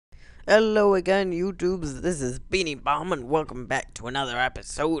Hello again, YouTubes. This is BeenieBomb, and welcome back to another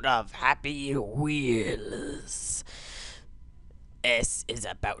episode of Happy Wheels. S is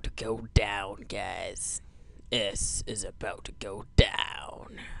about to go down, guys. S is about to go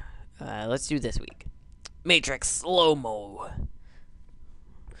down. Let's do this week. Matrix slow-mo.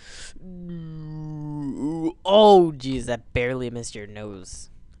 Oh, jeez, that barely missed your nose.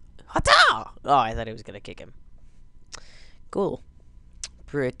 Hata! Oh, I thought he was gonna kick him. Cool.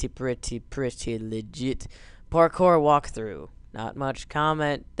 Pretty legit. Parkour walkthrough. Not much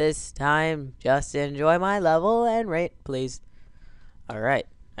comment this time. Just enjoy my level and rate, please. Alright.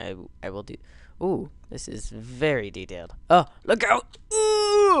 I will do. Ooh, this is very detailed. Oh, look out!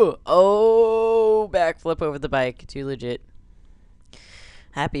 Ooh! Oh, backflip over the bike. Too legit.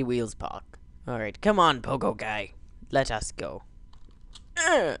 Happy Wheels Park. Alright, come on, Pogo guy. Let us go.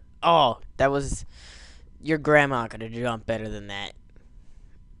 Oh, that was... Your grandma could have jumped better than that.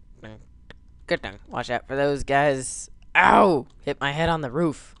 Good thing. Watch out for those guys. Ow! Hit my head on the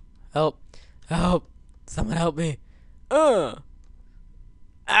roof. Help. Help. Someone help me.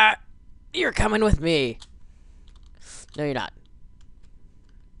 You're coming with me. No, you're not.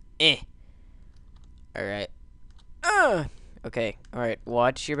 Alright. Okay. Alright.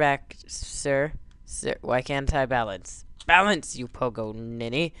 Watch your back, sir. Sir, why can't I balance? Balance, you pogo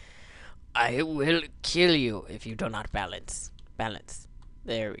ninny. I will kill you if you do not balance. Balance.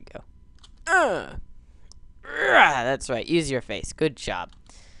 There we go. That's right. Use your face. Good job.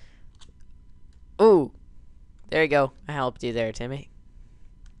 Ooh. There you go. I helped you there, Timmy.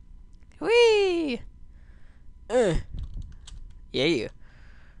 Whee! Yeah.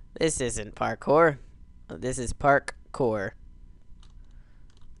 This isn't parkour. This is parkour.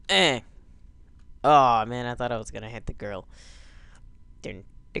 Oh, man. I thought I was going to hit the girl.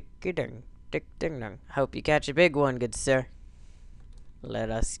 Hope you catch a big one, good sir. Let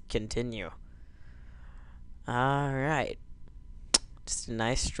us continue. Alright. Just a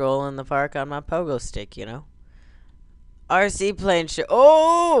nice stroll in the park on my pogo stick, you know. RC plane show.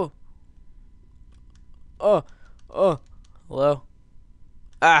 Oh! Oh. Hello?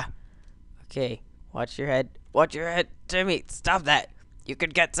 Okay. Watch your head. Watch your head. Timmy, stop that. You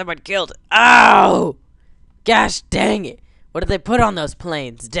could get someone killed. Ow! Gosh dang it. What did they put on those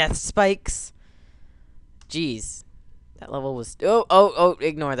planes? Death spikes? Jeez. That level was... Oh,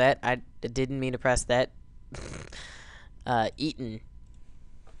 ignore that. I didn't mean to press that. Eaten.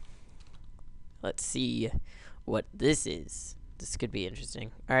 Let's see what this is. This could be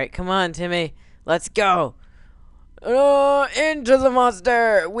interesting. Alright, come on, Timmy. Let's go. Into the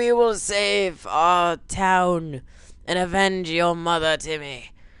monster. We will save our town and avenge your mother,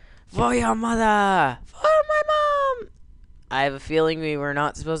 Timmy. For your mother. For my mom. I have a feeling we were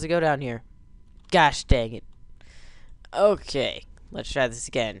not supposed to go down here. Gosh dang it. Okay, let's try this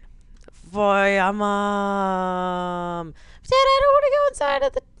again. For your mom. Dad, I don't want to go inside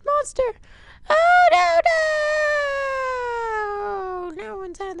of the monster. Oh, no,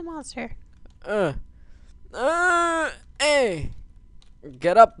 inside the monster. Hey,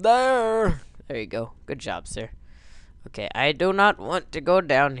 get up there. There you go. Good job, sir. Okay, I do not want to go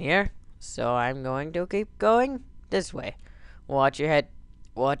down here, so I'm going to keep going this way. Watch your head.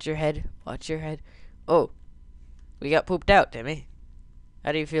 Watch your head. Watch your head. Oh. We got pooped out, Timmy.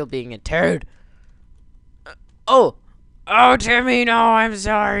 How do you feel being a turd? Oh, Timmy, no, I'm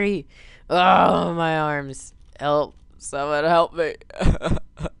sorry. Oh, my arms. Help. Someone help me.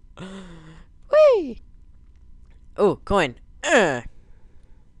 Whee! Oh, coin. That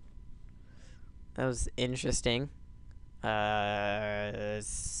was interesting.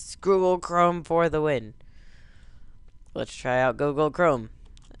 Google Chrome for the win. Let's try out Google Chrome.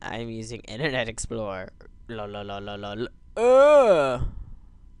 I'm using Internet Explorer. You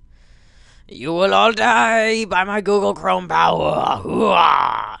will all die by my Google Chrome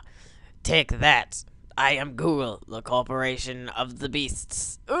power. Take that. I am Google, the corporation of the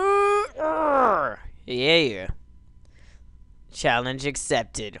beasts. Yeah. Challenge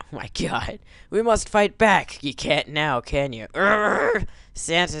accepted. Oh my god. We must fight back. You can't now, can you?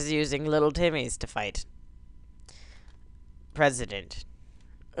 Santa's using little Timmys to fight. President.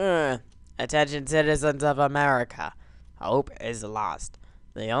 Attention citizens of America. Hope is lost.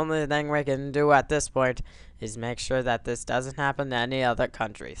 The only thing we can do at this point is make sure that this doesn't happen to any other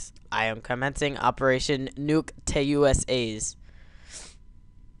countries. I am commencing Operation Nuke to USAs.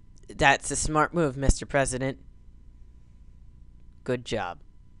 That's a smart move, Mr. President. Good job.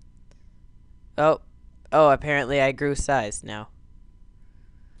 Oh, apparently I grew size now.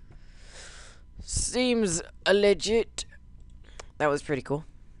 Seems legit. That was pretty cool.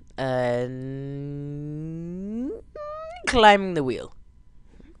 Climbing the wheel.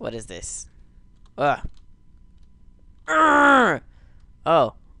 What is this? Urgh!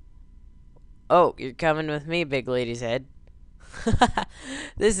 Oh. Oh, you're coming with me, big lady's head.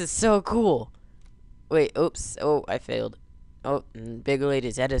 This is so cool. Wait, oops. Oh, I failed. Oh, big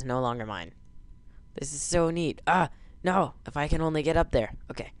lady's head is no longer mine. This is so neat. No. If I can only get up there.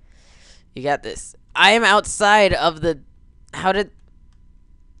 Okay. You got this. I am outside of the... How did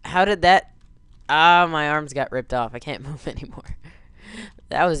that... my arms got ripped off. I can't move anymore.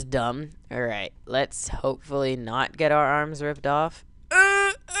 That was dumb. Alright. Let's hopefully not get our arms ripped off.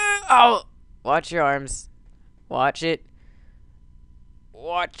 Oh! Watch your arms. Watch it.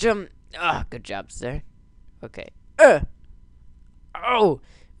 Watch them. Good job, sir. Okay. Oh!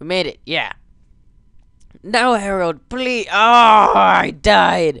 We made it. Yeah. No, Harold, please. Oh, I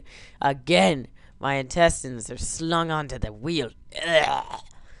died. Again. My intestines are slung onto the wheel.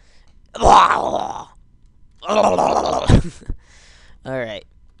 Alright.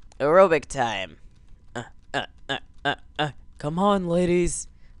 Aerobic time. Come on, ladies.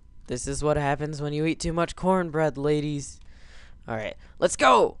 This is what happens when you eat too much cornbread, ladies. Alright. Let's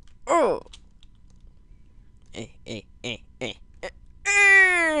go. Oh.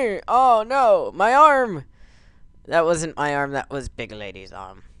 Oh, no. My arm. That wasn't my arm. That was big lady's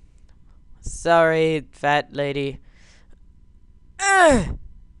arm. Sorry, fat lady.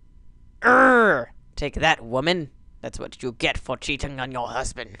 Take that, woman. That's what you get for cheating on your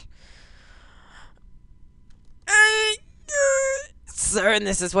husband. Sir, and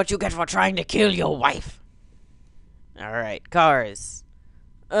this is what you get for trying to kill your wife. Alright, cars.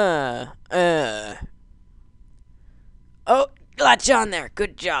 Oh, latch on there.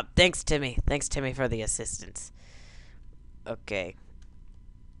 Good job. Thanks, Timmy. Thanks, Timmy, for the assistance. Okay.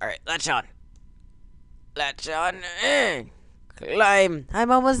 Alright, latch on. Latch on. Climb.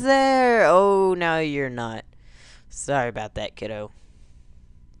 I'm almost there. Oh, now you're not. Sorry about that, kiddo.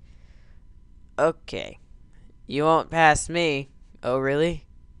 Okay. You won't pass me. Oh, really?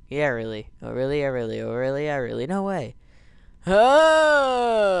 Yeah, really. Oh, really? Oh, really? Oh, really? Oh, really? No way.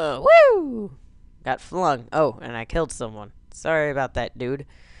 Oh! Woo! Got flung. Oh, and I killed someone. Sorry about that, dude.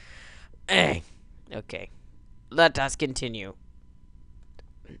 Okay. Let us continue.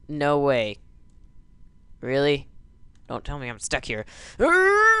 No way. Really? Don't tell me I'm stuck here.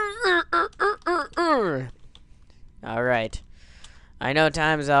 Alright. I know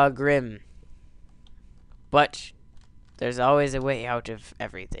times are grim. But there's always a way out of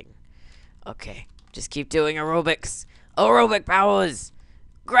everything. Okay. Just keep doing aerobics. Aerobic powers!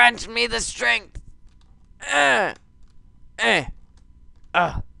 Grant me the strength!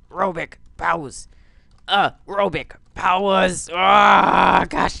 Aerobic powers. Aerobic powers.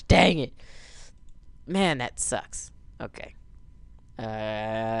 Gosh dang it. Man, that sucks. Okay.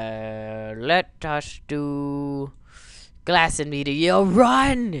 Let us do glass and meteor.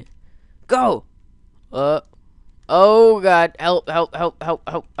 Run! Go! Oh god. Help, help, help, help,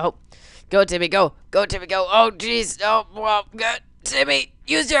 help, help. Go, Timmy, go. Go, Timmy, go. Oh, jeez. Oh, well, good. Timmy,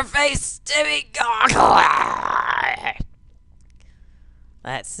 use your face. Timmy, go.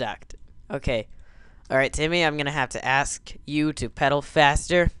 That sucked. Okay. Alright, Timmy, I'm gonna have to ask you to pedal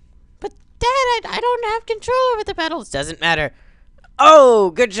faster. But, Dad, I don't have control over the pedals. Doesn't matter.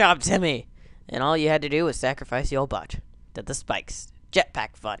 Oh, good job, Timmy. And all you had to do was sacrifice your butt to the spikes.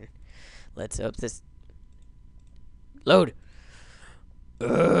 Jetpack fun. Let's hope this... Load.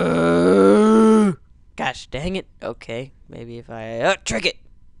 Gosh, dang it. Okay, maybe if I... trick it.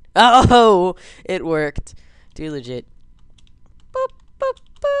 Oh, it worked. Too legit. Boop, boop,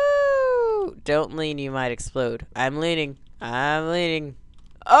 boo. Don't lean, you might explode. I'm leaning. I'm leaning.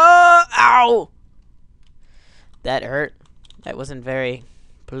 Oh, ow. That hurt. That wasn't very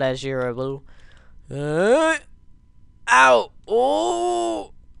pleasurable. Ow.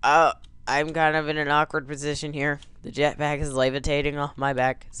 Oh. I'm kind of in an awkward position here. The jetpack is levitating off my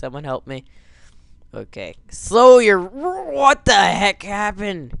back. Someone help me. Okay. Slow your... What the heck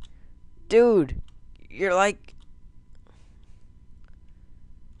happened? Dude. You're like...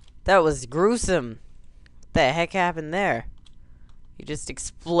 That was gruesome. What the heck happened there? You just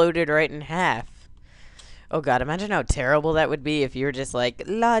exploded right in half. Oh god, imagine how terrible that would be if you were just like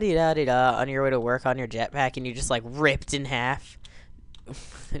la-di-da-di-da on your way to work on your jetpack and you just like ripped in half.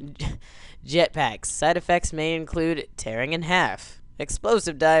 Jetpacks. Side effects may include tearing in half,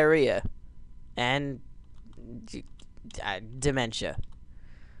 explosive diarrhea, and dementia.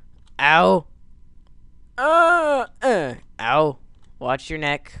 Ow. Ow. Watch your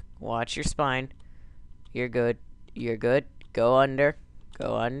neck. Watch your spine. You're good. You're good. Go under.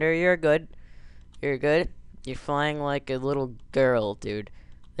 Go under. You're good. You're good. You're flying like a little girl, dude.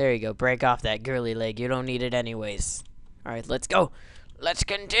 There you go. Break off that girly leg. You don't need it anyways. Alright, let's go. Let's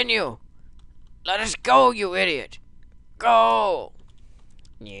continue. Let us go, you idiot. Go.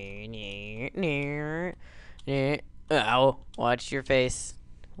 Ow. Watch your face.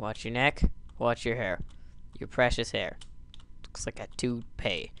 Watch your neck. Watch your hair. Your precious hair. Looks like a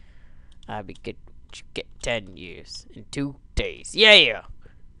toupee. I'll be good. Get 10 years in 2 days. Yeah!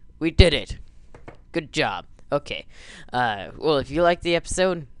 We did it. Good job. Okay. Well, if you liked the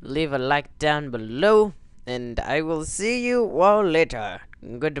episode, leave a like down below. And I will see you all later.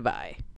 Goodbye.